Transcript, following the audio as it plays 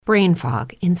Brain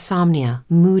fog, insomnia,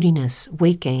 moodiness,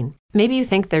 weight gain. Maybe you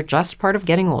think they're just part of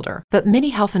getting older, but MIDI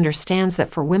Health understands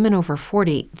that for women over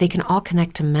 40, they can all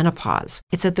connect to menopause.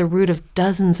 It's at the root of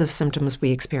dozens of symptoms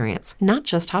we experience, not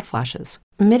just hot flashes.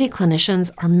 MIDI clinicians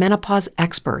are menopause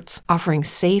experts, offering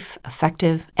safe,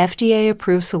 effective,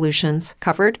 FDA-approved solutions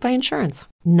covered by insurance.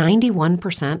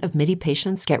 91% of MIDI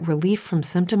patients get relief from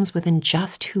symptoms within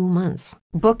just 2 months.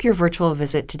 Book your virtual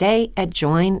visit today at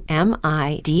joinmidi.com.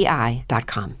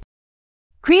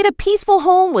 Create a peaceful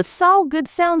home with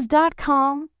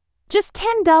SolGoodSounds.com. Just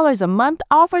 $10 a month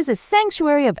offers a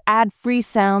sanctuary of ad-free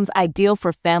sounds ideal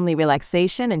for family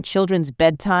relaxation and children's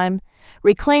bedtime.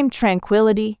 Reclaim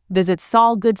tranquility. Visit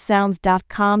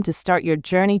SolGoodSounds.com to start your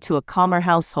journey to a calmer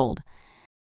household.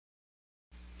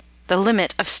 The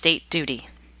limit of state duty.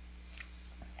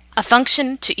 A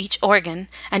function to each organ,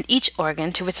 and each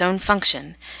organ to its own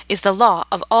function, is the law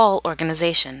of all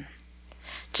organization.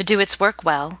 To do its work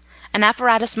well, an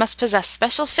apparatus must possess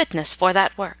special fitness for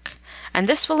that work, and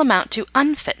this will amount to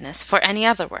unfitness for any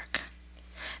other work.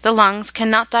 The lungs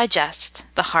cannot digest,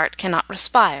 the heart cannot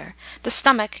respire, the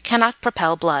stomach cannot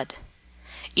propel blood.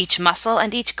 Each muscle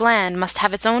and each gland must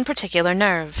have its own particular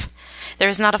nerve. There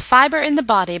is not a fiber in the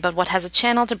body but what has a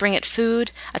channel to bring it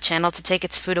food, a channel to take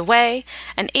its food away,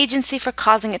 an agency for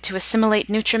causing it to assimilate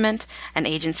nutriment, an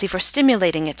agency for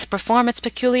stimulating it to perform its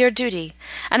peculiar duty,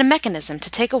 and a mechanism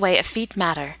to take away effete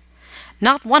matter,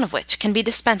 not one of which can be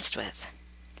dispensed with.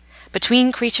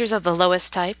 Between creatures of the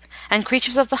lowest type and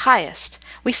creatures of the highest,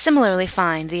 we similarly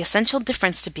find the essential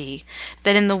difference to be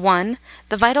that in the one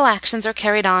the vital actions are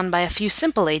carried on by a few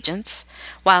simple agents,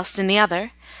 whilst in the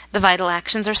other the vital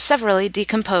actions are severally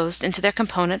decomposed into their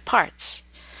component parts,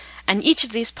 and each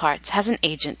of these parts has an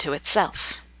agent to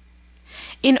itself.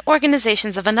 In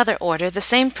organizations of another order the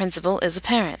same principle is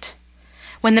apparent.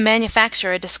 When the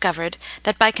manufacturer discovered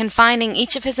that by confining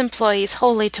each of his employees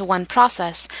wholly to one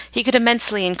process, he could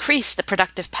immensely increase the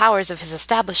productive powers of his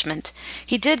establishment,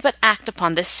 he did but act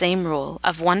upon this same rule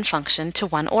of one function to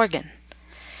one organ.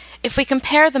 If we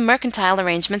compare the mercantile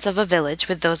arrangements of a village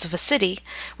with those of a city,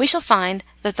 we shall find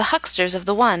that the hucksters of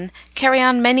the one carry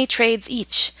on many trades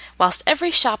each, whilst every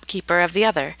shopkeeper of the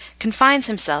other confines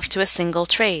himself to a single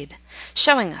trade,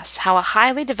 showing us how a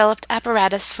highly developed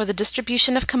apparatus for the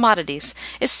distribution of commodities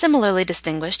is similarly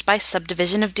distinguished by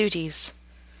subdivision of duties.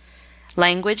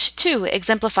 Language, too,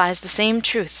 exemplifies the same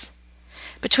truth.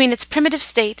 Between its primitive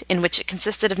state, in which it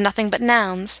consisted of nothing but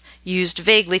nouns, used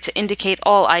vaguely to indicate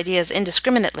all ideas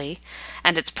indiscriminately,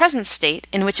 and its present state,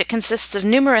 in which it consists of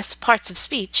numerous parts of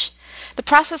speech, the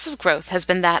process of growth has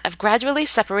been that of gradually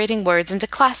separating words into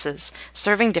classes,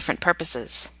 serving different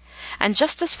purposes. And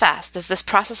just as fast as this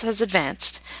process has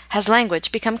advanced, has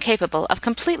language become capable of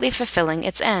completely fulfilling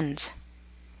its end.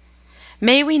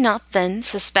 May we not, then,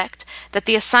 suspect that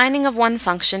the assigning of one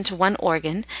function to one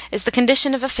organ is the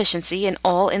condition of efficiency in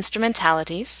all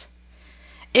instrumentalities?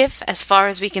 If, as far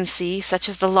as we can see, such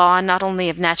is the law not only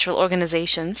of natural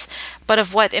organizations, but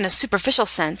of what in a superficial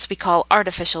sense we call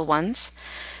artificial ones,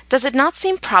 does it not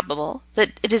seem probable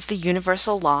that it is the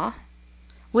universal law?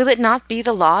 Will it not be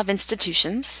the law of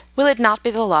institutions? Will it not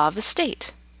be the law of the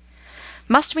state?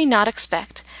 Must we not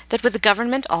expect that with the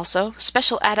government also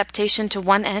special adaptation to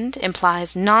one end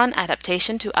implies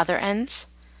non-adaptation to other ends?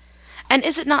 And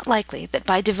is it not likely that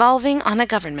by devolving on a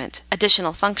government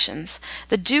additional functions,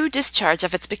 the due discharge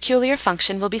of its peculiar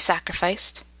function will be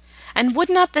sacrificed? And would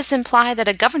not this imply that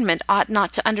a government ought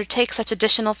not to undertake such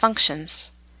additional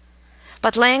functions?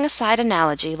 But laying aside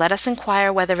analogy, let us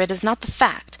inquire whether it is not the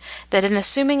fact that in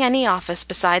assuming any office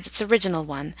besides its original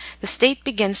one, the state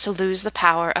begins to lose the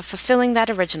power of fulfilling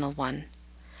that original one.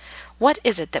 What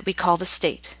is it that we call the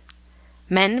state?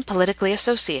 Men politically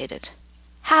associated.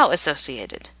 How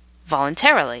associated?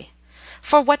 Voluntarily.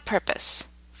 For what purpose?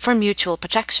 For mutual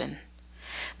protection.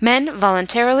 Men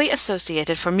voluntarily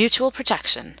associated for mutual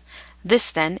protection.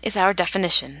 This, then, is our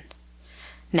definition.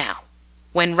 Now,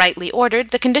 when rightly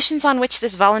ordered, the conditions on which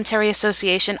this voluntary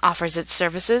association offers its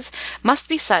services must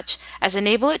be such as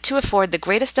enable it to afford the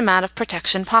greatest amount of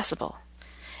protection possible.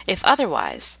 If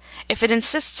otherwise, if it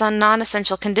insists on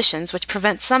non-essential conditions which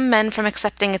prevent some men from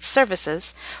accepting its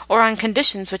services, or on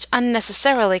conditions which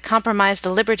unnecessarily compromise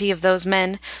the liberty of those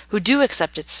men who do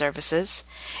accept its services,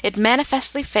 it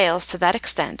manifestly fails to that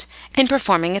extent in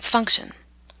performing its function.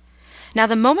 Now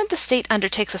the moment the state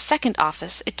undertakes a second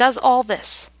office, it does all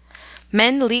this.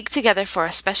 Men leagued together for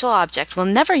a special object will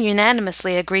never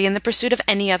unanimously agree in the pursuit of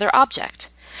any other object.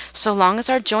 So long as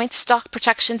our joint stock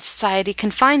protection society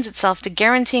confines itself to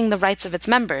guaranteeing the rights of its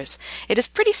members, it is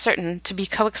pretty certain to be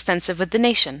coextensive with the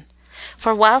nation.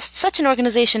 For whilst such an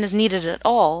organization is needed at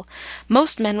all,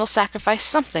 most men will sacrifice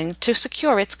something to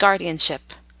secure its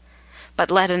guardianship.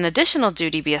 But let an additional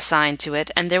duty be assigned to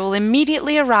it, and there will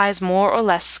immediately arise more or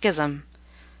less schism.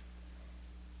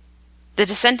 The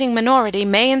dissenting minority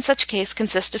may in such case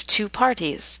consist of two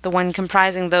parties, the one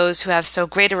comprising those who have so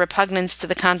great a repugnance to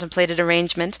the contemplated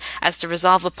arrangement as to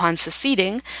resolve upon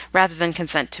seceding rather than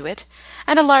consent to it,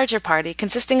 and a larger party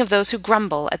consisting of those who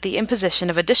grumble at the imposition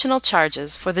of additional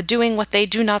charges for the doing what they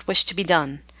do not wish to be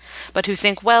done, but who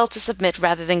think well to submit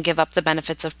rather than give up the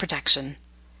benefits of protection.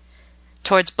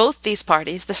 Towards both these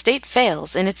parties the state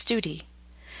fails in its duty.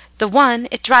 The one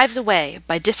it drives away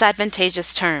by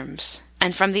disadvantageous terms,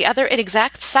 and from the other it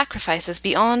exacts sacrifices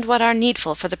beyond what are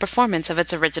needful for the performance of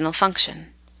its original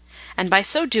function, and by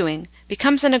so doing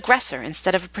becomes an aggressor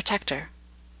instead of a protector.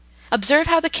 Observe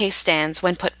how the case stands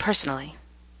when put personally.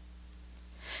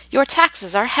 "Your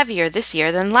taxes are heavier this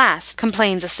year than last,"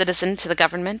 complains a citizen to the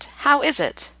government. "How is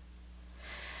it?"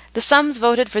 "The sums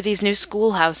voted for these new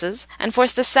schoolhouses, and for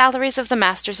the salaries of the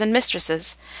masters and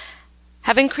mistresses,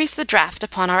 have increased the draft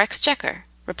upon our exchequer,"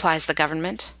 replies the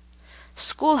government.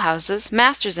 "Schoolhouses,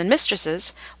 masters and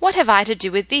mistresses, what have I to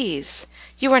do with these?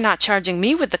 You are not charging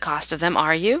me with the cost of them,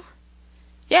 are you?"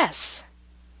 "Yes."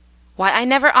 "Why, I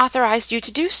never authorized you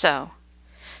to do so."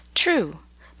 "True,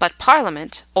 but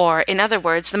Parliament, or, in other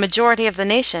words, the majority of the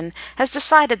nation, has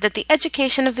decided that the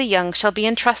education of the young shall be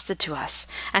entrusted to us,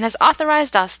 and has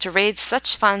authorized us to raise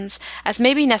such funds as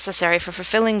may be necessary for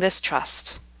fulfilling this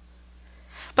trust."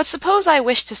 "But suppose I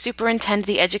wish to superintend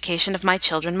the education of my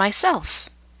children myself?"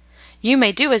 "You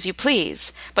may do as you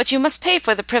please, but you must pay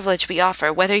for the privilege we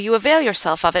offer, whether you avail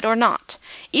yourself of it or not.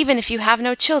 Even if you have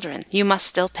no children, you must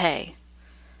still pay."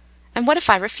 "And what if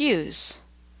I refuse?"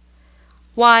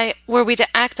 "Why, were we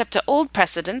to act up to old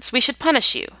precedents, we should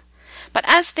punish you. But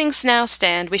as things now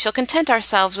stand, we shall content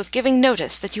ourselves with giving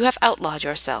notice that you have outlawed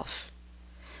yourself."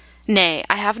 "Nay,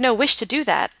 I have no wish to do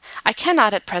that. I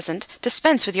cannot at present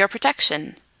dispense with your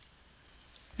protection."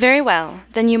 "Very well,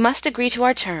 then you must agree to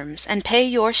our terms, and pay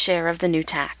your share of the new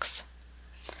tax."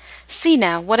 See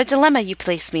now what a dilemma you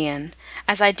place me in.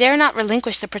 As I dare not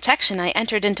relinquish the protection I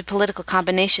entered into political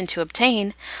combination to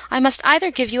obtain, I must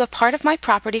either give you a part of my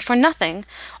property for nothing,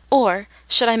 or,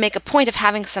 should I make a point of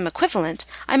having some equivalent,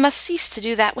 I must cease to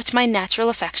do that which my natural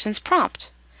affections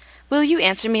prompt. Will you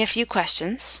answer me a few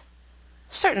questions?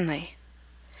 "Certainly."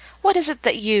 "What is it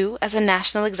that you, as a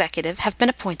national executive, have been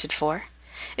appointed for?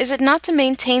 Is it not to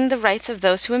maintain the rights of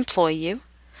those who employ you?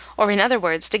 Or, in other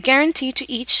words, to guarantee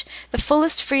to each the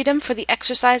fullest freedom for the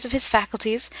exercise of his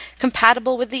faculties,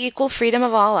 compatible with the equal freedom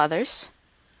of all others?"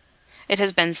 "It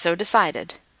has been so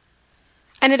decided."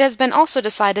 "And it has been also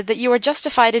decided that you are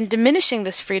justified in diminishing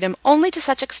this freedom only to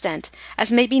such extent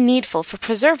as may be needful for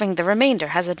preserving the remainder,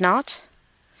 has it not?"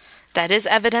 "That is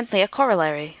evidently a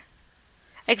corollary."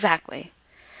 "Exactly.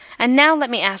 And now let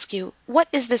me ask you, what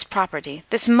is this property,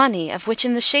 this money, of which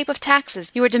in the shape of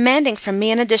taxes you are demanding from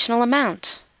me an additional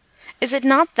amount? Is it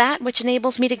not that which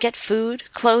enables me to get food,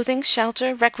 clothing,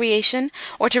 shelter, recreation,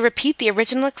 or to repeat the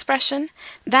original expression,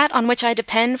 that on which I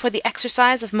depend for the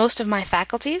exercise of most of my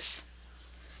faculties?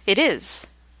 It is.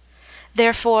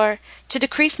 Therefore, to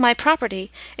decrease my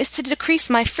property is to decrease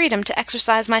my freedom to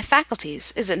exercise my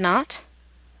faculties, is it not?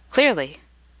 Clearly.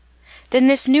 Then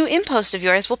this new impost of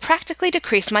yours will practically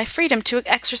decrease my freedom to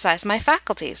exercise my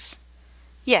faculties.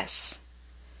 Yes.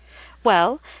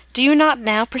 Well, do you not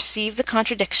now perceive the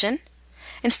contradiction?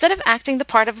 Instead of acting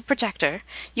the part of a protector,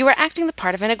 you are acting the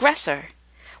part of an aggressor.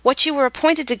 What you were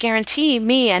appointed to guarantee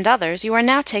me and others, you are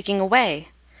now taking away.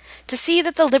 To see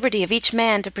that the liberty of each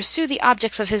man to pursue the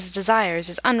objects of his desires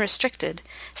is unrestricted,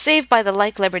 save by the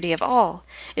like liberty of all,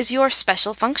 is your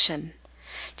special function.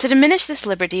 To diminish this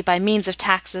liberty by means of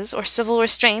taxes or civil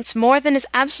restraints more than is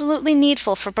absolutely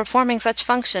needful for performing such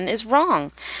function is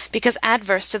wrong, because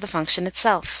adverse to the function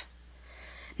itself.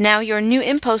 Now your new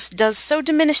impost does so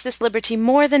diminish this liberty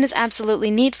more than is absolutely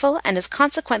needful, and is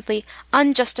consequently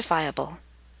unjustifiable.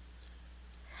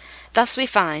 Thus we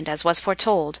find, as was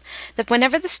foretold, that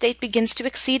whenever the state begins to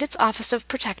exceed its office of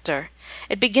protector,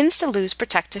 it begins to lose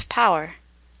protective power.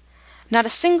 Not a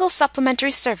single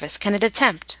supplementary service can it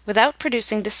attempt without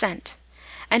producing dissent,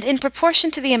 and in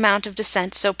proportion to the amount of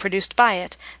dissent so produced by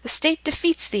it, the state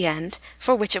defeats the end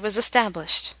for which it was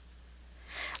established.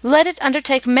 Let it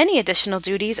undertake many additional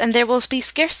duties, and there will be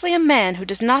scarcely a man who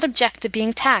does not object to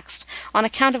being taxed on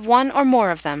account of one or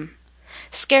more of them.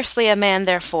 Scarcely a man,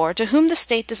 therefore, to whom the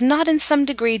state does not in some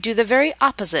degree do the very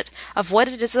opposite of what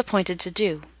it is appointed to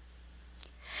do.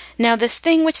 Now this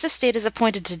thing which the state is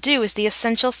appointed to do is the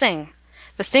essential thing,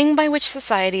 the thing by which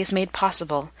society is made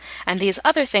possible, and these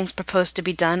other things proposed to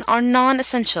be done are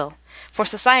non-essential, for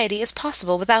society is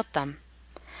possible without them.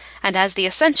 And as the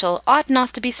essential ought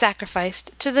not to be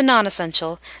sacrificed to the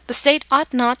non-essential, the state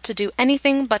ought not to do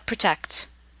anything but protect.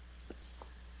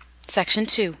 Section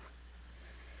 2.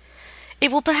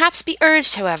 It will perhaps be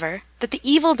urged, however, that the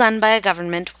evil done by a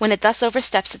government when it thus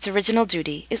oversteps its original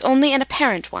duty is only an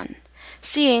apparent one,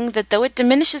 seeing that though it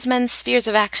diminishes men's spheres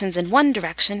of actions in one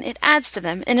direction, it adds to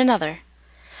them in another.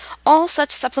 All such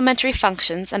supplementary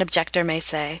functions, an objector may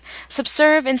say,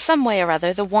 subserve in some way or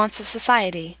other the wants of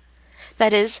society.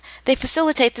 That is, they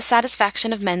facilitate the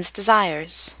satisfaction of men's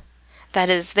desires. That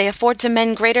is, they afford to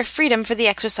men greater freedom for the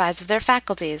exercise of their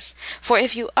faculties. For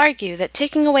if you argue that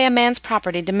taking away a man's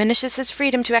property diminishes his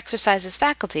freedom to exercise his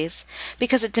faculties,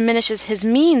 because it diminishes his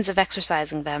means of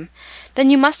exercising them, then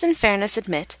you must in fairness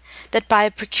admit that by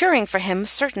procuring for him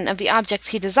certain of the objects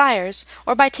he desires,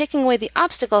 or by taking away the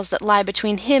obstacles that lie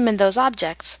between him and those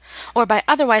objects, or by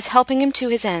otherwise helping him to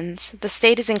his ends, the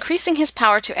state is increasing his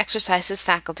power to exercise his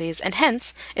faculties, and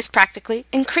hence is practically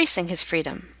increasing his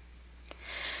freedom.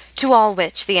 To all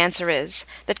which the answer is,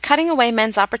 that cutting away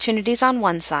men's opportunities on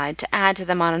one side to add to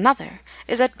them on another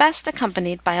is at best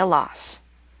accompanied by a loss.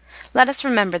 Let us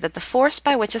remember that the force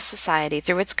by which a society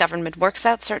through its government works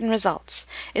out certain results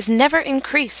is never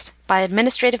increased by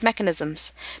administrative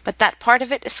mechanisms, but that part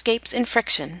of it escapes in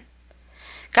friction.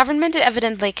 Government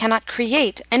evidently cannot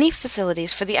create any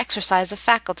facilities for the exercise of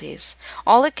faculties.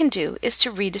 All it can do is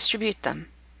to redistribute them.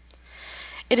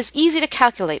 It is easy to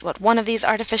calculate what one of these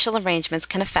artificial arrangements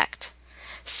can effect.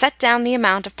 Set down the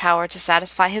amount of power to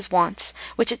satisfy his wants,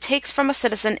 which it takes from a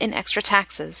citizen in extra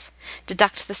taxes,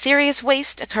 deduct the serious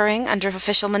waste occurring under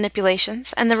official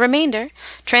manipulations, and the remainder,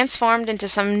 transformed into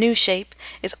some new shape,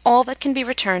 is all that can be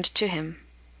returned to him.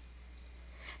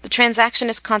 The transaction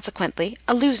is consequently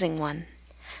a losing one,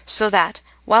 so that,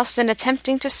 whilst in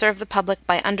attempting to serve the public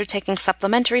by undertaking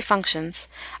supplementary functions,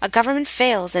 a government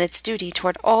fails in its duty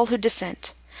toward all who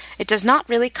dissent, it does not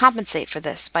really compensate for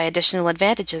this by additional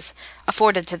advantages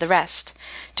afforded to the rest,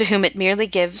 to whom it merely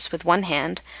gives, with one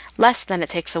hand, less than it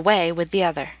takes away with the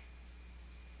other.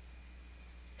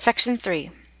 Section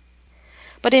 3.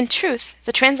 But in truth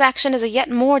the transaction is a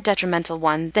yet more detrimental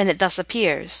one than it thus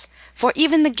appears, for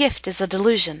even the gift is a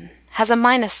delusion, has a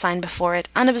minus sign before it,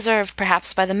 unobserved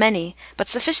perhaps by the many, but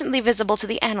sufficiently visible to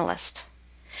the analyst.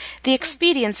 The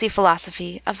expediency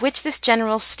philosophy, of which this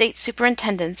general state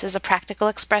superintendence is a practical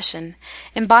expression,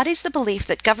 embodies the belief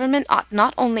that government ought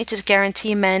not only to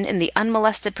guarantee men in the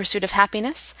unmolested pursuit of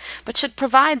happiness, but should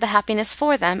provide the happiness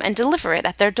for them and deliver it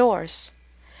at their doors.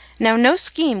 Now no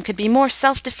scheme could be more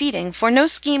self-defeating, for no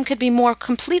scheme could be more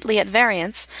completely at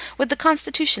variance with the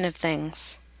constitution of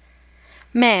things.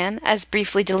 Man, as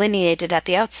briefly delineated at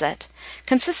the outset,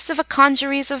 consists of a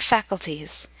congeries of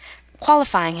faculties,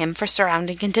 qualifying him for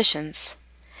surrounding conditions.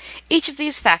 Each of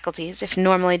these faculties, if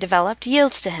normally developed,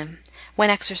 yields to him,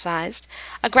 when exercised,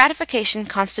 a gratification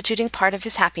constituting part of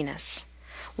his happiness,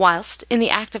 whilst, in the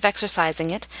act of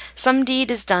exercising it, some deed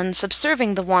is done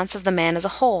subserving the wants of the man as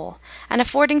a whole, and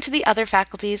affording to the other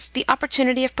faculties the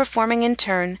opportunity of performing in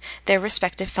turn their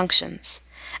respective functions,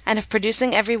 and of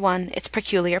producing every one its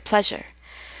peculiar pleasure,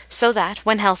 so that,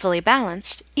 when healthily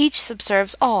balanced, each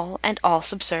subserves all, and all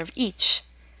subserve each.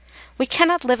 We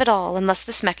cannot live at all unless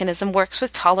this mechanism works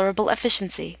with tolerable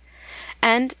efficiency,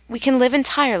 and we can live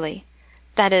entirely,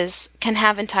 that is, can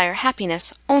have entire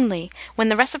happiness, only when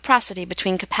the reciprocity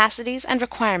between capacities and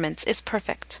requirements is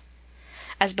perfect.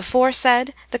 As before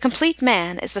said, the complete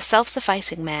man is the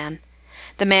self-sufficing man,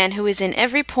 the man who is in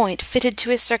every point fitted to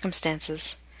his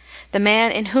circumstances, the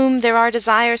man in whom there are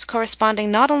desires corresponding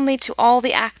not only to all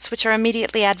the acts which are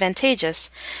immediately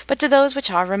advantageous, but to those which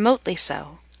are remotely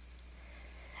so.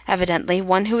 Evidently,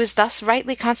 one who is thus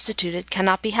rightly constituted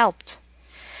cannot be helped.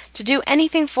 To do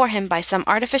anything for him by some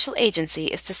artificial agency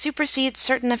is to supersede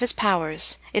certain of his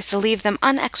powers, is to leave them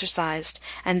unexercised,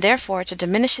 and therefore to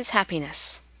diminish his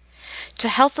happiness. To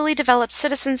healthily developed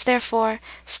citizens, therefore,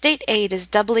 state aid is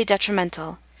doubly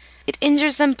detrimental. It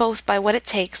injures them both by what it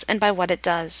takes and by what it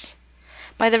does.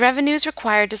 By the revenues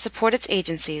required to support its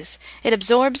agencies, it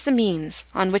absorbs the means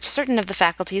on which certain of the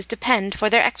faculties depend for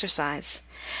their exercise,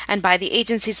 and by the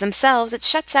agencies themselves it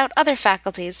shuts out other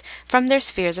faculties from their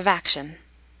spheres of action.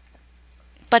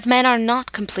 But men are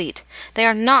not complete, they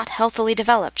are not healthily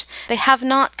developed, they have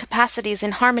not capacities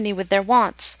in harmony with their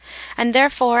wants, and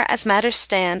therefore, as matters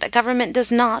stand, a government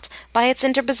does not, by its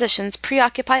interpositions,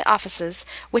 preoccupy offices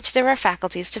which there are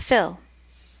faculties to fill.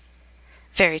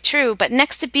 Very true, but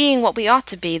next to being what we ought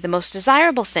to be, the most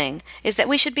desirable thing is that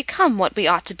we should become what we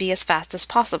ought to be as fast as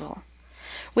possible.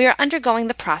 we are undergoing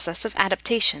the process of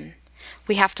adaptation.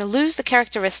 We have to lose the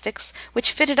characteristics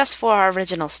which fitted us for our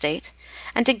original state,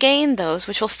 and to gain those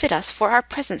which will fit us for our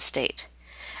present state.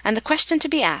 And the question to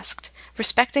be asked,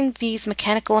 respecting these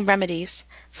mechanical remedies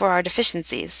for our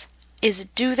deficiencies, is,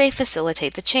 do they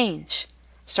facilitate the change?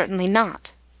 Certainly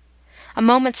not. A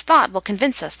moment's thought will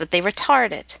convince us that they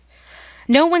retard it.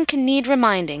 No one can need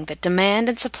reminding that demand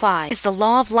and supply is the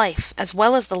law of life as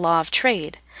well as the law of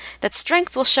trade, that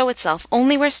strength will show itself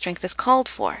only where strength is called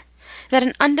for, that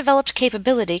an undeveloped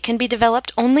capability can be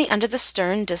developed only under the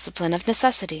stern discipline of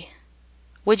necessity.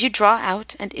 Would you draw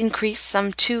out and increase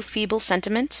some too feeble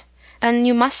sentiment? Then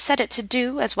you must set it to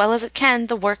do, as well as it can,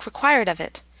 the work required of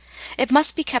it. It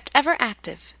must be kept ever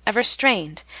active, ever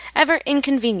strained, ever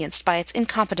inconvenienced by its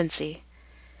incompetency.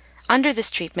 Under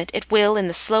this treatment it will, in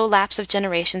the slow lapse of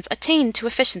generations, attain to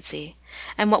efficiency,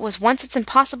 and what was once its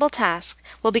impossible task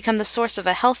will become the source of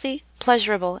a healthy,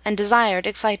 pleasurable, and desired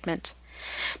excitement.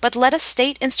 But let a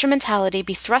state instrumentality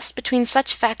be thrust between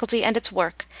such faculty and its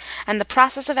work, and the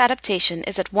process of adaptation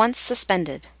is at once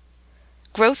suspended.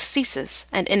 Growth ceases,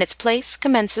 and in its place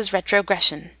commences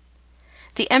retrogression.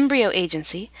 The embryo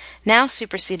agency, now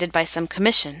superseded by some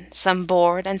commission, some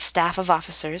board and staff of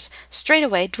officers,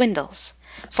 straightway dwindles,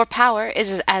 for power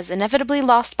is as inevitably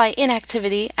lost by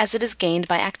inactivity as it is gained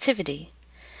by activity.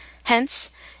 Hence,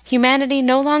 humanity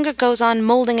no longer goes on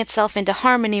moulding itself into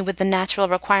harmony with the natural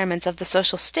requirements of the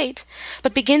social state,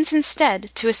 but begins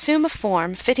instead to assume a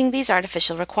form fitting these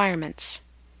artificial requirements.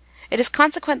 It is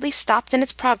consequently stopped in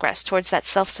its progress towards that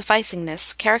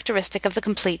self-sufficingness characteristic of the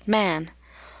complete man,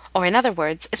 or, in other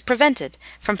words, is prevented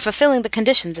from fulfilling the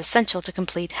conditions essential to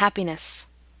complete happiness.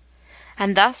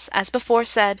 And thus, as before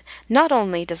said, not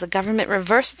only does a government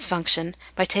reverse its function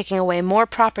by taking away more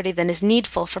property than is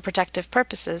needful for protective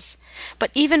purposes, but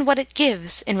even what it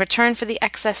gives in return for the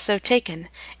excess so taken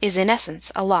is in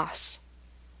essence a loss.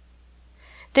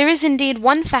 There is indeed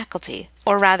one faculty,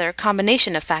 or rather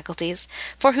combination of faculties,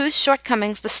 for whose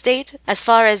shortcomings the state, as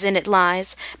far as in it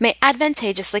lies, may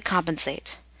advantageously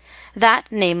compensate: that,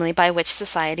 namely, by which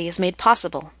society is made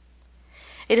possible.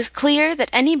 It is clear that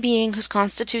any being whose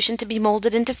constitution to be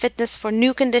moulded into fitness for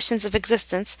new conditions of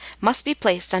existence must be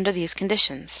placed under these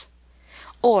conditions.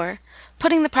 Or,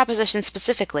 putting the proposition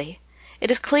specifically,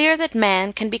 it is clear that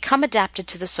man can become adapted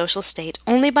to the social state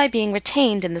only by being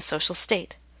retained in the social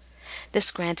state.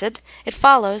 This granted, it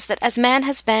follows that as man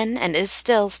has been, and is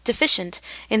still, deficient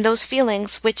in those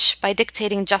feelings which, by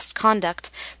dictating just conduct,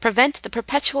 prevent the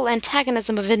perpetual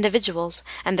antagonism of individuals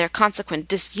and their consequent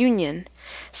disunion,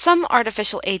 some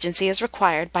artificial agency is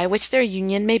required by which their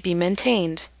union may be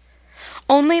maintained.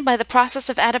 Only by the process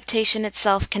of adaptation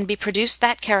itself can be produced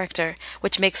that character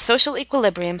which makes social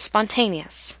equilibrium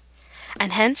spontaneous.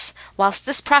 And hence, whilst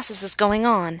this process is going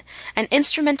on, an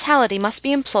instrumentality must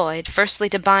be employed, firstly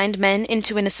to bind men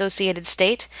into an associated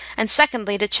state, and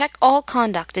secondly to check all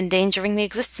conduct endangering the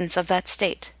existence of that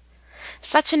state.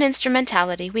 Such an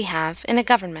instrumentality we have in a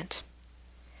government.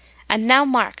 And now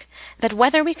mark, that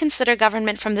whether we consider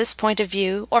government from this point of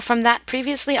view, or from that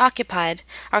previously occupied,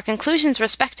 our conclusions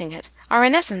respecting it are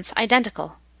in essence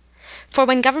identical. For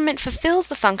when government fulfils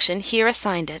the function here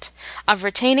assigned it, of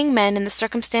retaining men in the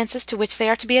circumstances to which they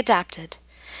are to be adapted,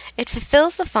 it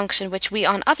fulfils the function which we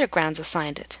on other grounds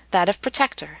assigned it, that of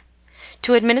protector: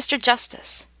 to administer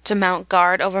justice, to mount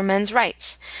guard over men's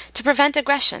rights, to prevent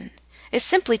aggression, is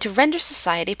simply to render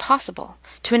society possible,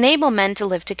 to enable men to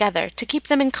live together, to keep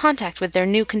them in contact with their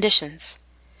new conditions.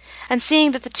 And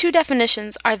seeing that the two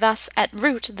definitions are thus at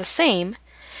root the same,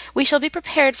 we shall be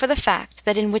prepared for the fact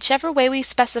that in whichever way we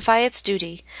specify its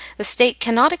duty, the state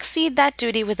cannot exceed that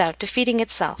duty without defeating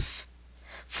itself.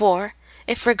 For,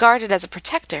 if regarded as a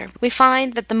protector, we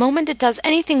find that the moment it does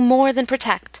anything more than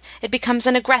protect, it becomes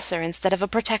an aggressor instead of a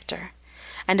protector;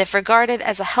 and if regarded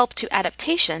as a help to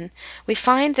adaptation, we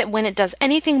find that when it does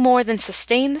anything more than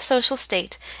sustain the social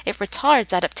state, it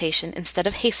retards adaptation instead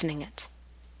of hastening it.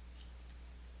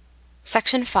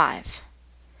 Section 5.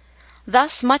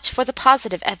 Thus much for the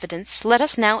positive evidence. Let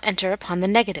us now enter upon the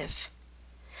negative.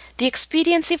 The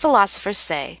expediency philosophers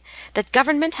say that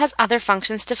government has other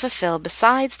functions to fulfil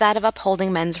besides that of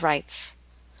upholding men's rights.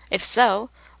 If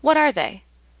so, what are they?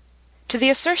 To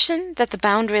the assertion that the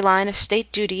boundary line of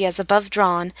state duty as above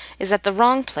drawn is at the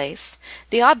wrong place,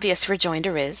 the obvious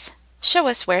rejoinder is, show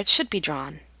us where it should be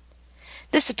drawn.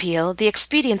 This appeal the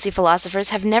expediency philosophers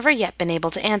have never yet been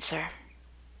able to answer.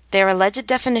 Their alleged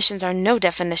definitions are no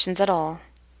definitions at all.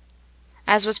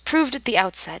 As was proved at the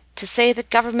outset, to say that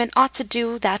government ought to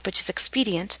do that which is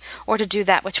expedient, or to do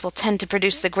that which will tend to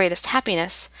produce the greatest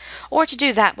happiness, or to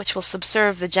do that which will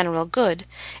subserve the general good,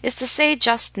 is to say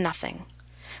just nothing.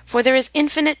 For there is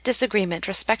infinite disagreement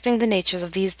respecting the natures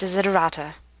of these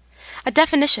desiderata. A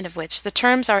definition of which the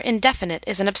terms are indefinite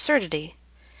is an absurdity.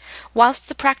 Whilst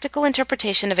the practical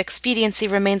interpretation of expediency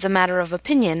remains a matter of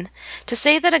opinion, to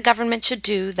say that a government should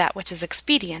do that which is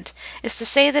expedient is to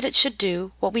say that it should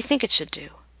do what we think it should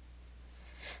do.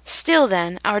 Still,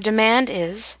 then, our demand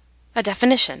is a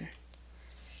definition.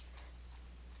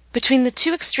 Between the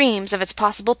two extremes of its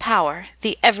possible power,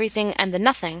 the everything and the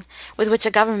nothing, with which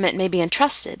a government may be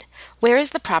entrusted, where is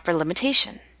the proper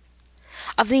limitation?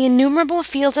 Of the innumerable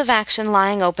fields of action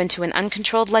lying open to an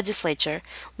uncontrolled legislature,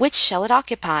 which shall it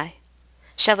occupy?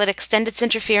 Shall it extend its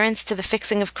interference to the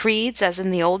fixing of creeds, as in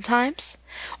the old times?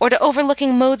 Or to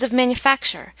overlooking modes of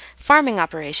manufacture, farming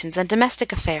operations, and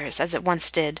domestic affairs, as it once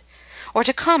did? Or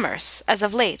to commerce, as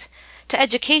of late? To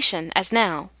education, as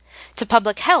now? To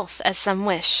public health, as some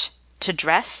wish? To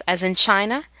dress, as in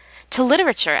China? To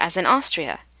literature, as in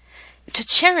Austria? To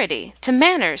charity, to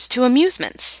manners, to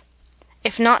amusements?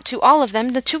 If not to all of them,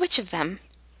 then to which of them?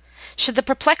 Should the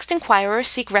perplexed inquirer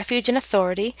seek refuge in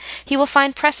authority, he will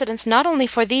find precedents not only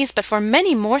for these but for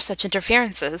many more such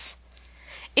interferences.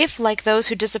 If, like those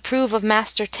who disapprove of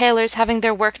master tailors having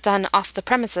their work done off the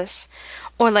premises,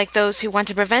 or like those who want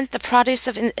to prevent the produce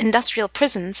of industrial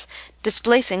prisons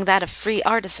displacing that of free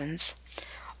artisans,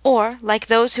 or like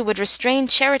those who would restrain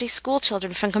charity school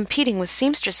children from competing with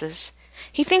seamstresses,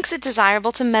 he thinks it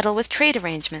desirable to meddle with trade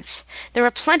arrangements, there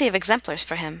are plenty of exemplars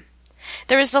for him.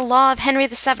 There is the law of Henry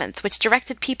VII, which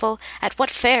directed people at what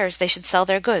fairs they should sell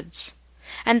their goods;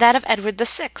 and that of Edward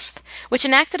VI, which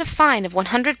enacted a fine of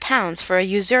 £100 for a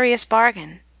usurious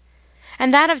bargain;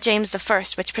 and that of James I,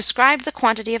 which prescribed the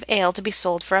quantity of ale to be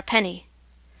sold for a penny;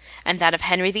 and that of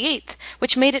Henry VIII,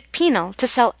 which made it penal to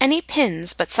sell any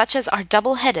pins but such as are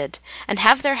double-headed, and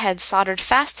have their heads soldered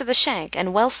fast to the shank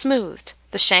and well smoothed,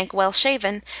 the shank well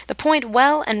shaven, the point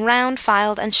well and round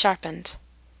filed and sharpened.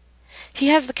 He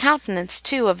has the countenance,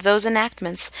 too, of those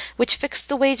enactments which fixed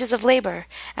the wages of labour,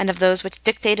 and of those which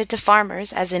dictated to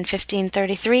farmers, as in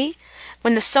 1533,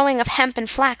 when the sowing of hemp and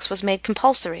flax was made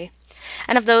compulsory,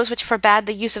 and of those which forbade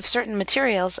the use of certain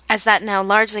materials, as that now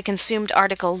largely consumed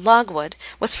article, logwood,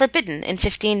 was forbidden in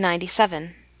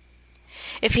 1597.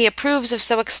 If he approves of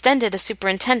so extended a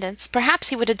superintendence, perhaps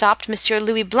he would adopt M.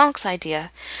 Louis Blanc's idea,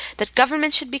 that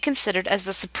government should be considered as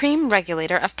the supreme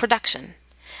regulator of production,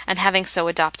 and having so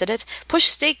adopted it, push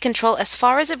state control as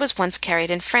far as it was once carried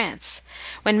in France,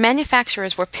 when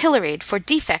manufacturers were pilloried for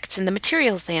defects in the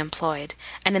materials they employed,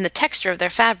 and in the texture of their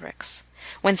fabrics;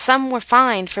 when some were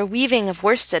fined for weaving of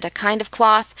worsted, a kind of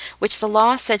cloth which the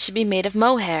law said should be made of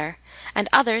mohair, and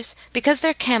others because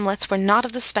their camlets were not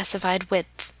of the specified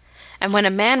width; and when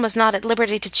a man was not at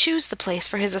liberty to choose the place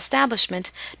for his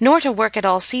establishment, nor to work at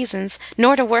all seasons,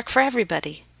 nor to work for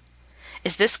everybody.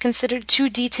 Is this considered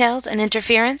too detailed an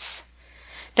interference?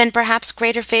 Then perhaps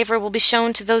greater favour will be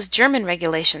shown to those German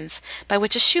regulations, by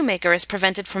which a shoemaker is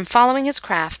prevented from following his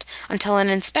craft until an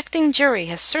inspecting jury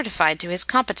has certified to his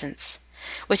competence,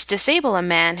 which disable a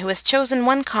man who has chosen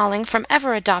one calling from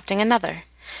ever adopting another,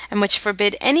 and which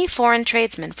forbid any foreign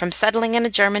tradesman from settling in a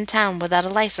German town without a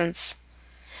licence.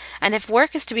 And if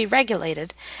work is to be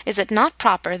regulated, is it not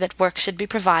proper that work should be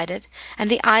provided, and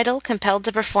the idle compelled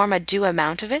to perform a due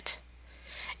amount of it?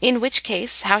 In which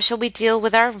case, how shall we deal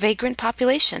with our vagrant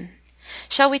population?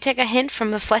 Shall we take a hint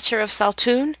from the Fletcher of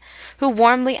Saltoun, who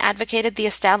warmly advocated the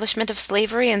establishment of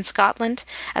slavery in Scotland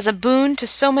as a boon to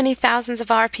so many thousands of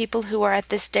our people who are at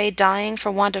this day dying for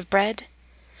want of bread?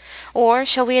 Or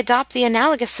shall we adopt the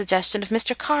analogous suggestion of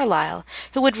Mr. Carlyle,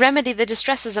 who would remedy the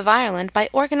distresses of Ireland by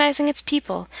organizing its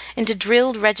people into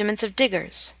drilled regiments of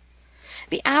diggers?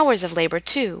 The hours of labour,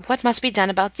 too, what must be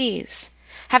done about these?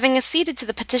 Having acceded to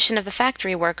the petition of the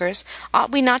factory workers,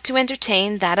 ought we not to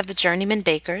entertain that of the journeymen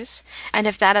bakers? And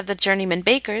if that of the journeymen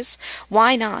bakers,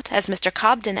 why not, as Mr.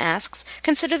 Cobden asks,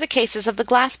 consider the cases of the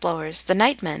glass-blowers, the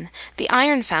nightmen, the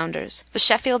iron-founders, the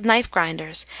Sheffield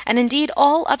knife-grinders, and indeed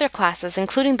all other classes,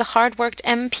 including the hard-worked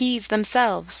M.P.s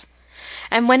themselves?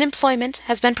 And when employment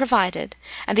has been provided,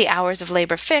 and the hours of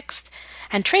labour fixed,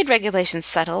 and trade regulations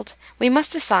settled, we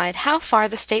must decide how far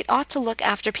the state ought to look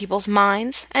after people's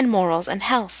minds and morals and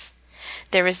health.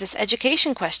 There is this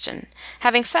education question.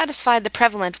 Having satisfied the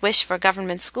prevalent wish for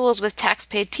government schools with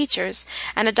tax-paid teachers,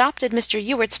 and adopted Mr.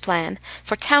 Ewart's plan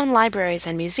for town libraries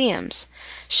and museums,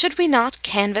 should we not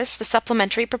canvass the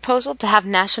supplementary proposal to have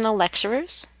national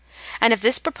lecturers? And if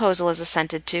this proposal is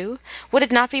assented to, would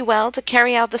it not be well to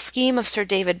carry out the scheme of Sir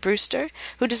David Brewster,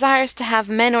 who desires to have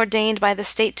men ordained by the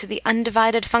state to the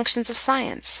undivided functions of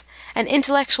science, an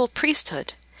intellectual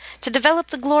priesthood, to develop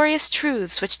the glorious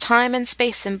truths which time and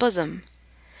space embosom?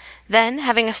 Then,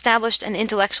 having established an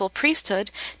intellectual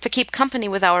priesthood to keep company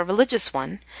with our religious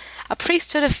one, a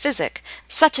priesthood of physic,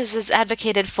 such as is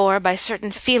advocated for by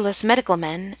certain feeless medical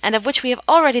men, and of which we have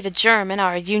already the germ in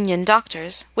our Union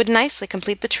doctors, would nicely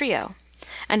complete the trio.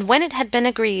 And when it had been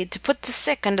agreed to put the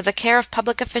sick under the care of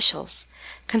public officials,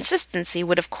 consistency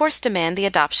would of course demand the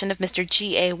adoption of Mr.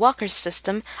 G. A. Walker's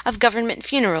system of government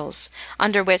funerals,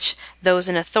 under which those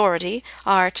in authority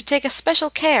are to take especial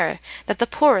care that the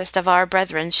poorest of our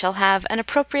brethren shall have an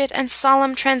appropriate and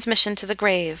solemn transmission to the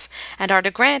grave, and are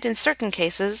to grant in certain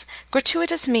cases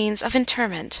gratuitous means of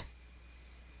interment.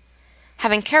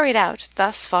 Having carried out,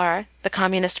 thus far, the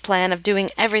communist plan of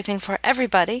doing everything for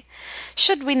everybody,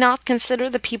 should we not consider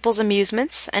the people's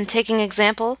amusements, and, taking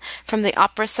example from the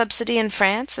opera subsidy in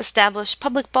France, establish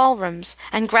public ballrooms,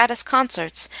 and gratis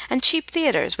concerts, and cheap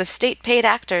theatres, with state-paid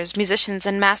actors, musicians,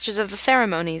 and masters of the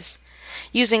ceremonies,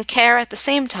 using care at the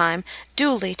same time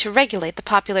duly to regulate the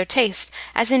popular taste,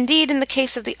 as indeed in the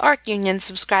case of the Art Union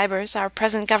subscribers our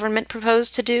present government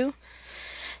proposed to do?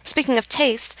 Speaking of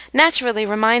taste naturally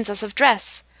reminds us of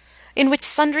dress, in which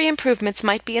sundry improvements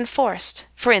might be enforced,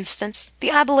 for instance,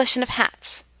 the abolition of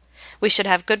hats. We should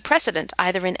have good precedent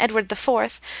either in Edward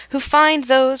IV., who fined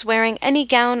those wearing any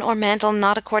gown or mantle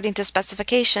not according to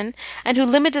specification, and who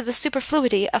limited the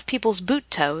superfluity of people's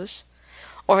boot-toes,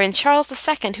 or in Charles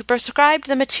II., who prescribed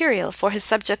the material for his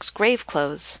subjects'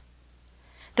 grave-clothes.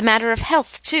 The matter of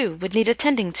health, too, would need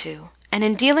attending to, and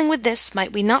in dealing with this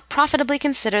might we not profitably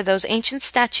consider those ancient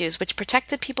statutes which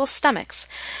protected people's stomachs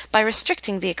by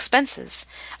restricting the expenses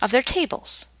of their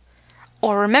tables?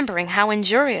 Or, remembering how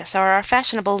injurious are our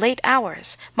fashionable late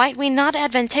hours, might we not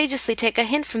advantageously take a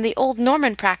hint from the old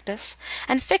Norman practice,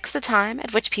 and fix the time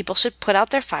at which people should put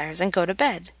out their fires and go to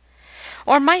bed?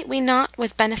 Or might we not,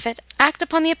 with benefit, act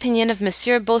upon the opinion of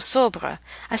Monsieur Beausobre,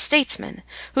 a statesman,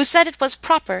 who said it was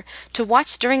proper to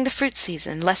watch during the fruit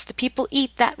season, lest the people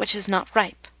eat that which is not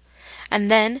ripe?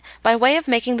 And then, by way of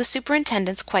making the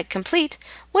superintendence quite complete,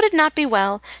 would it not be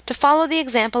well to follow the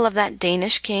example of that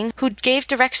Danish king who gave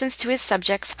directions to his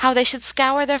subjects how they should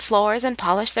scour their floors and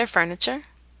polish their furniture?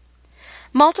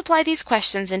 Multiply these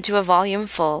questions into a volume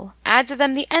full, add to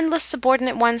them the endless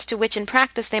subordinate ones to which in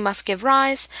practice they must give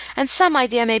rise, and some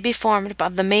idea may be formed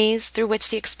of the maze through which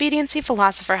the expediency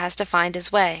philosopher has to find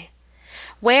his way.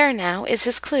 Where, now, is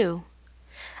his clue?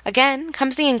 Again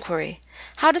comes the inquiry,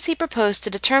 how does he propose to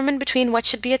determine between what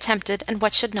should be attempted and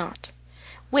what should not?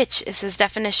 Which is his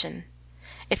definition?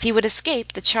 If he would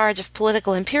escape the charge of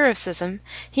political empiricism,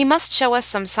 he must show us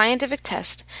some scientific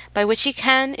test by which he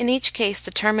can in each case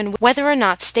determine whether or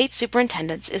not state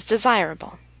superintendence is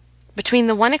desirable. Between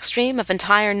the one extreme of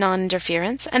entire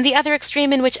non-interference and the other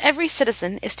extreme in which every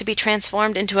citizen is to be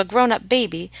transformed into a grown-up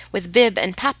baby with bib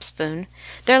and pap spoon,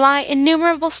 there lie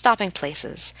innumerable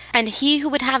stopping-places, and he who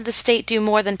would have the state do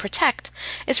more than protect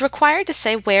is required to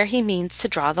say where he means to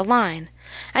draw the line,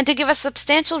 and to give us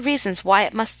substantial reasons why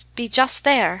it must be just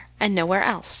there and nowhere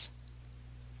else.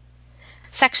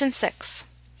 Section 6.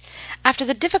 After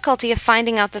the difficulty of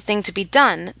finding out the thing to be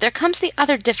done, there comes the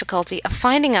other difficulty of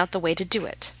finding out the way to do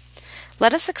it.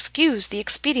 Let us excuse the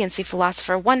expediency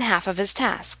philosopher one half of his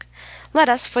task. Let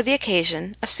us, for the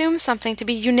occasion, assume something to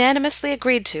be unanimously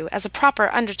agreed to as a proper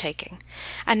undertaking,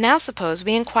 and now suppose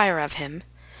we inquire of him,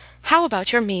 "How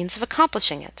about your means of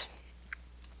accomplishing it?"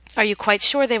 Are you quite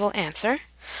sure they will answer?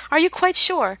 Are you quite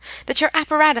sure that your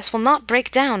apparatus will not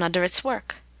break down under its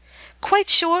work? Quite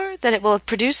sure that it will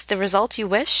produce the result you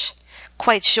wish?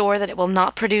 Quite sure that it will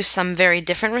not produce some very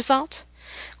different result?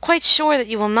 Quite sure that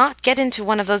you will not get into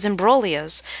one of those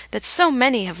imbroglios that so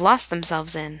many have lost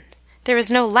themselves in? There is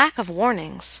no lack of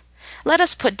warnings. "Let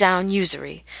us put down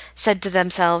usury," said to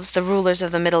themselves the rulers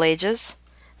of the Middle Ages.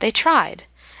 They tried,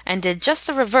 and did just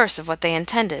the reverse of what they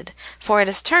intended, for it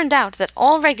has turned out that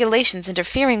all regulations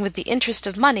interfering with the interest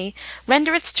of money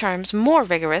render its terms more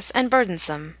rigorous and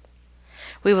burdensome.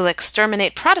 "We will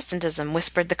exterminate Protestantism,"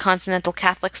 whispered the Continental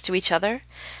Catholics to each other.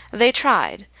 They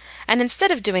tried, and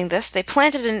instead of doing this they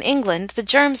planted in England the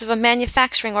germs of a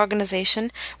manufacturing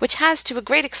organization which has to a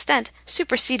great extent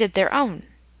superseded their own.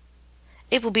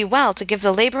 It will be well to give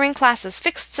the laboring classes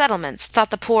fixed settlements, thought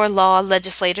the poor law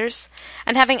legislators,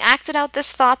 and having acted out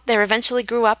this thought there eventually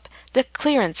grew up the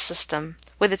clearance system,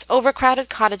 with its overcrowded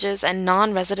cottages and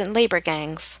non-resident labor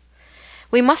gangs.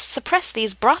 "We must suppress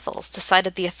these brothels,"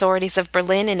 decided the authorities of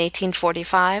Berlin in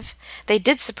 1845. They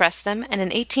did suppress them, and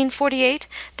in 1848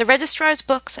 the registrar's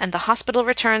books and the hospital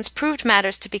returns proved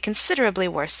matters to be considerably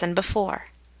worse than before.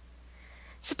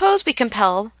 Suppose we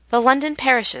compel the London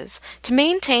parishes to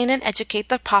maintain and educate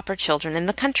the pauper children in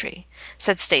the country,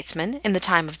 said statesmen in the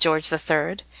time of George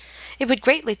III. It would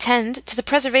greatly tend to the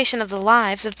preservation of the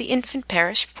lives of the infant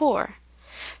parish poor.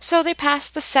 So they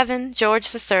passed the 7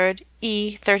 George III.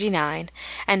 E. 39,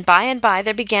 and by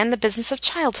there began the business of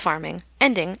child farming,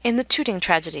 ending in the Tooting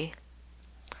tragedy.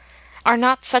 Are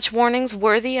not such warnings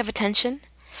worthy of attention?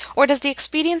 Or does the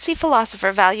expediency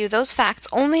philosopher value those facts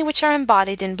only which are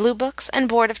embodied in blue books and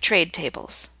Board of Trade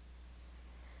tables?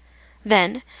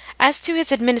 Then, as to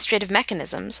his administrative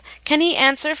mechanisms, can he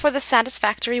answer for the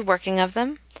satisfactory working of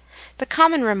them? The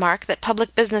common remark that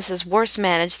public business is worse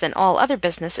managed than all other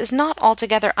business is not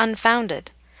altogether unfounded.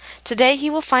 To-day he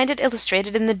will find it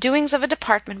illustrated in the doings of a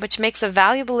department which makes a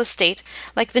valuable estate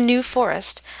like the New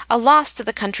Forest a loss to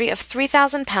the country of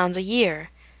 £3,000 a year,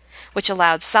 which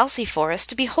allowed Salsey Forest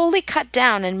to be wholly cut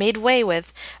down and made way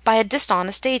with by a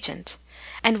dishonest agent,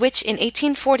 and which in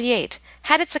 1848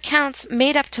 had its accounts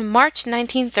made up to March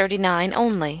 1939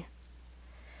 only.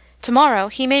 To-morrow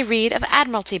he may read of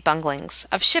Admiralty bunglings,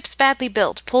 of ships badly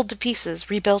built, pulled to pieces,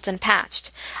 rebuilt and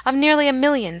patched, of nearly £1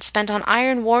 million spent on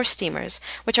iron war steamers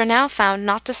which are now found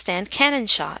not to stand cannon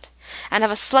shot, and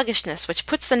of a sluggishness which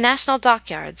puts the national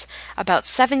dockyards about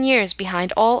 7 years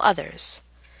behind all others.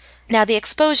 Now the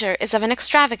exposure is of an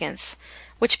extravagance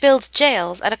which builds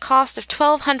gaols at a cost of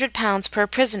 £1,200 per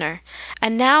prisoner,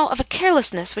 and now of a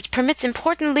carelessness which permits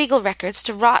important legal records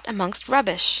to rot amongst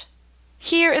rubbish.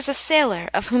 Here is a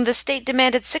sailor of whom the state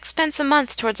demanded 6d. a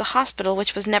month towards a hospital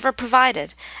which was never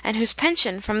provided, and whose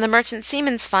pension from the Merchant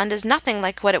Seamen's Fund is nothing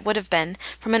like what it would have been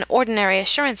from an ordinary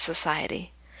assurance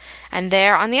society. And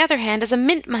there, on the other hand, is a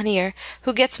mint-moneyer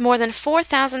who gets more than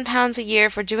 £4,000 a year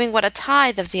for doing what a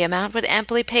tithe of the amount would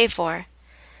amply pay for.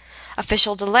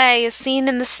 Official delay is seen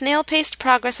in the snail-paced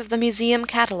progress of the museum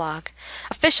catalogue,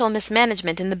 official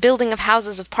mismanagement in the building of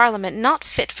Houses of Parliament not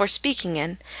fit for speaking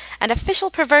in, and official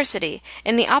perversity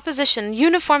in the opposition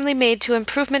uniformly made to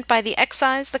improvement by the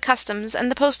excise, the customs,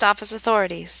 and the post office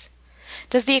authorities.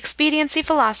 Does the expediency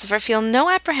philosopher feel no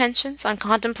apprehensions on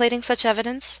contemplating such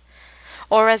evidence?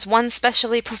 Or, as one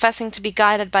specially professing to be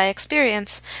guided by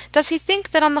experience, does he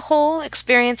think that on the whole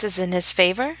experience is in his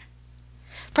favour?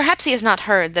 Perhaps he has not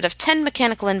heard that of 10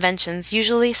 mechanical inventions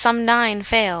usually some 9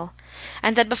 fail,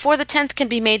 and that before the 10th can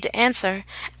be made to answer,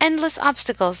 endless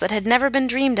obstacles that had never been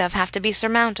dreamed of have to be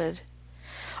surmounted.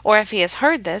 Or if he has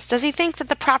heard this, does he think that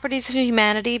the properties of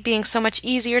humanity being so much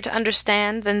easier to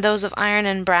understand than those of iron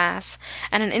and brass,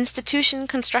 and an institution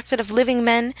constructed of living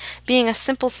men being a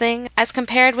simple thing as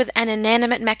compared with an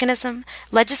inanimate mechanism,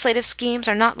 legislative schemes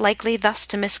are not likely thus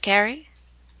to miscarry?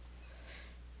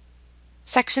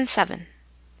 Section 7.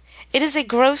 It is a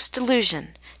gross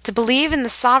delusion to believe in the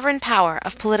sovereign power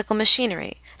of political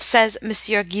machinery, says M.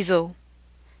 Guizot.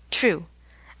 True,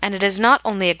 and it is not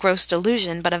only a gross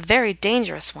delusion, but a very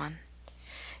dangerous one.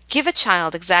 Give a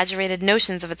child exaggerated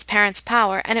notions of its parents'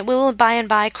 power, and it will by and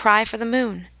by cry for the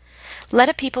moon. Let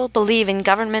a people believe in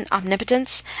government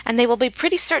omnipotence, and they will be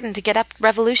pretty certain to get up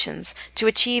revolutions to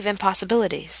achieve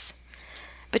impossibilities.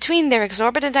 Between their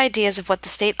exorbitant ideas of what the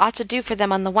state ought to do for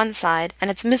them on the one side, and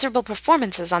its miserable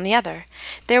performances on the other,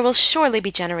 there will surely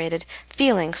be generated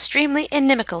feelings extremely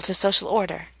inimical to social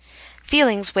order,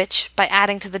 feelings which, by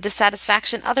adding to the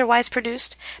dissatisfaction otherwise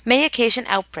produced, may occasion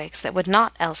outbreaks that would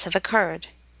not else have occurred.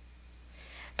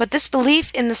 But this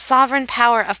belief in the sovereign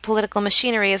power of political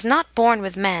machinery is not born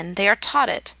with men, they are taught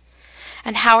it.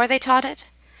 And how are they taught it?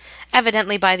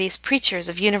 Evidently by these preachers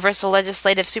of universal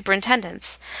legislative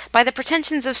superintendence, by the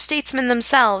pretensions of statesmen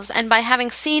themselves, and by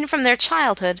having seen from their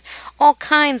childhood all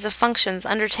kinds of functions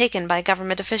undertaken by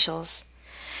government officials.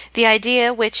 The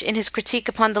idea which, in his critique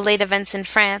upon the late events in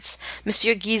France, M.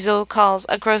 Guizot calls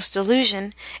a gross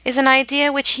delusion, is an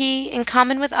idea which he, in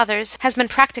common with others, has been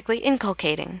practically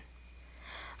inculcating.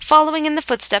 Following in the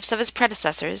footsteps of his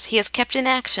predecessors, he has kept in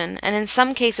action, and in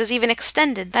some cases even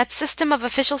extended, that system of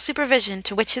official supervision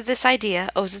to which this idea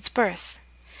owes its birth.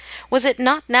 Was it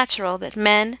not natural that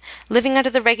men, living under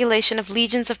the regulation of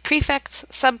legions of prefects,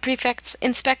 sub-prefects,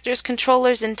 inspectors,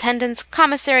 controllers, intendants,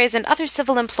 commissaries, and other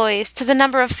civil employees, to the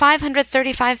number of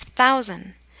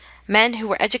 535,000, men who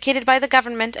were educated by the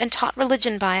government and taught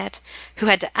religion by it, who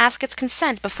had to ask its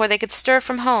consent before they could stir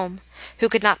from home, who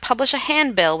could not publish a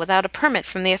handbill without a permit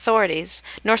from the authorities,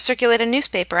 nor circulate a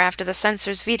newspaper after the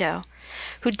censor's veto,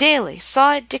 who daily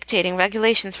saw it dictating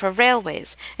regulations for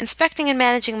railways, inspecting and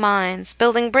managing mines,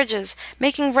 building bridges,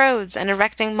 making roads, and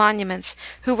erecting monuments,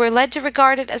 who were led to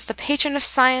regard it as the patron of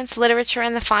science, literature,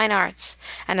 and the fine arts,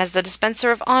 and as the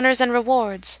dispenser of honours and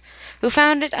rewards, who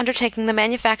found it undertaking the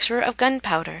manufacture of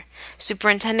gunpowder,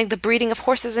 superintending the breeding of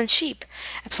horses and sheep,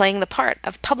 playing the part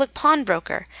of public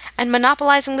pawnbroker, and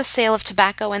monopolizing the sale of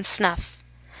tobacco and snuff,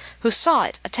 who saw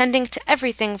it attending to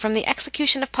everything from the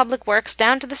execution of public works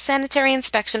down to the sanitary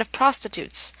inspection of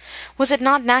prostitutes, was it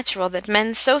not natural that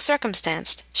men so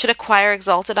circumstanced should acquire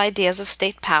exalted ideas of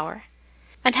state power?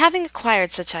 And having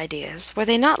acquired such ideas, were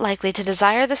they not likely to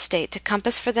desire the state to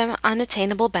compass for them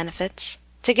unattainable benefits,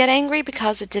 to get angry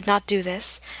because it did not do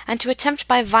this, and to attempt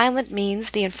by violent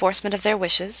means the enforcement of their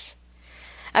wishes?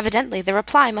 Evidently the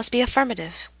reply must be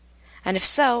affirmative. And if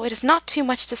so, it is not too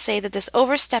much to say that this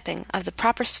overstepping of the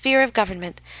proper sphere of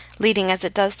government, leading as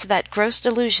it does to that gross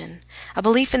delusion, a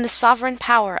belief in the sovereign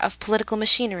power of political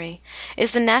machinery,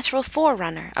 is the natural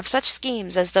forerunner of such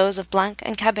schemes as those of Blanc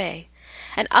and Cabet,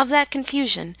 and of that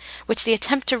confusion which the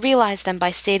attempt to realize them by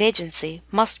state agency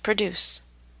must produce.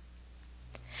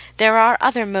 There are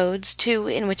other modes, too,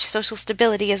 in which social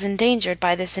stability is endangered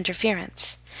by this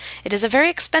interference. It is a very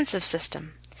expensive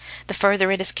system. The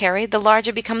further it is carried, the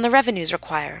larger become the revenues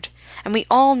required, and we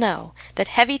all know that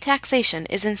heavy taxation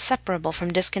is inseparable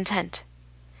from discontent.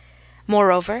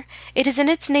 Moreover, it is in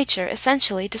its nature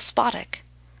essentially despotic.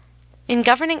 In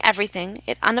governing everything,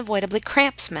 it unavoidably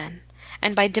cramps men,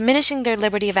 and by diminishing their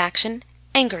liberty of action,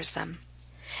 angers them.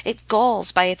 It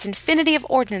galls by its infinity of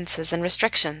ordinances and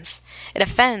restrictions. It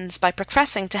offends by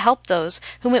professing to help those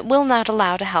whom it will not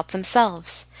allow to help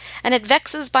themselves. And it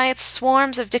vexes by its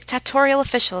swarms of dictatorial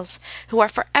officials who are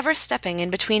for ever stepping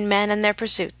in between men and their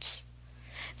pursuits.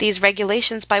 These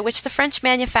regulations by which the French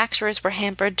manufacturers were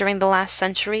hampered during the last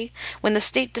century, when the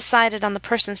state decided on the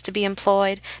persons to be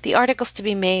employed, the articles to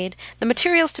be made, the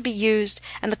materials to be used,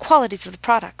 and the qualities of the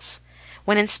products,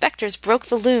 when inspectors broke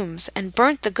the looms and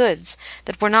burnt the goods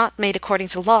that were not made according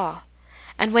to law,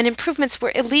 and when improvements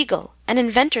were illegal and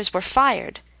inventors were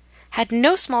fired, had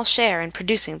no small share in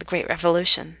producing the Great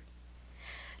Revolution.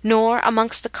 Nor,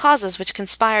 amongst the causes which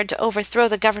conspired to overthrow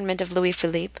the government of Louis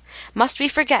Philippe, must we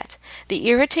forget the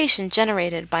irritation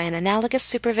generated by an analogous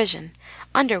supervision,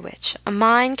 under which a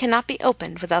mine cannot be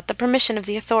opened without the permission of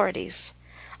the authorities,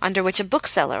 under which a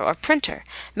bookseller or printer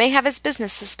may have his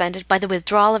business suspended by the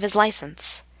withdrawal of his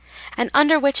license, and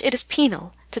under which it is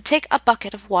penal to take a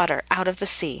bucket of water out of the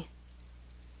sea.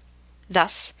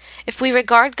 Thus, if we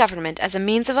regard government as a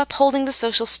means of upholding the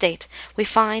social state, we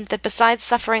find that besides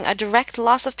suffering a direct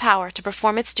loss of power to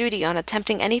perform its duty on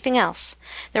attempting anything else,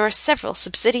 there are several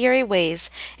subsidiary ways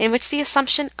in which the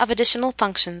assumption of additional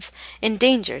functions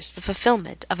endangers the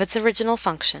fulfillment of its original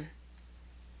function.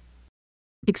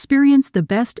 Experience the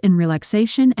best in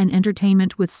relaxation and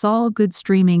entertainment with Solgood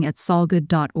streaming at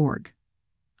solgood.org.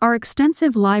 Our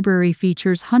extensive library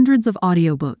features hundreds of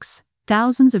audiobooks,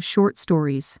 thousands of short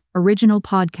stories, original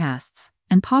podcasts,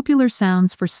 and popular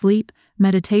sounds for sleep,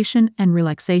 meditation, and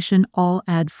relaxation, all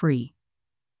ad-free.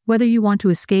 Whether you want to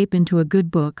escape into a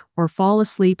good book or fall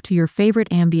asleep to your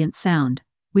favorite ambient sound,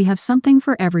 we have something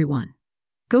for everyone.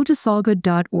 Go to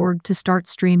solgood.org to start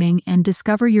streaming and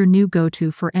discover your new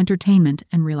go-to for entertainment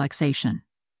and relaxation.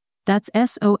 That's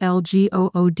solgood.org.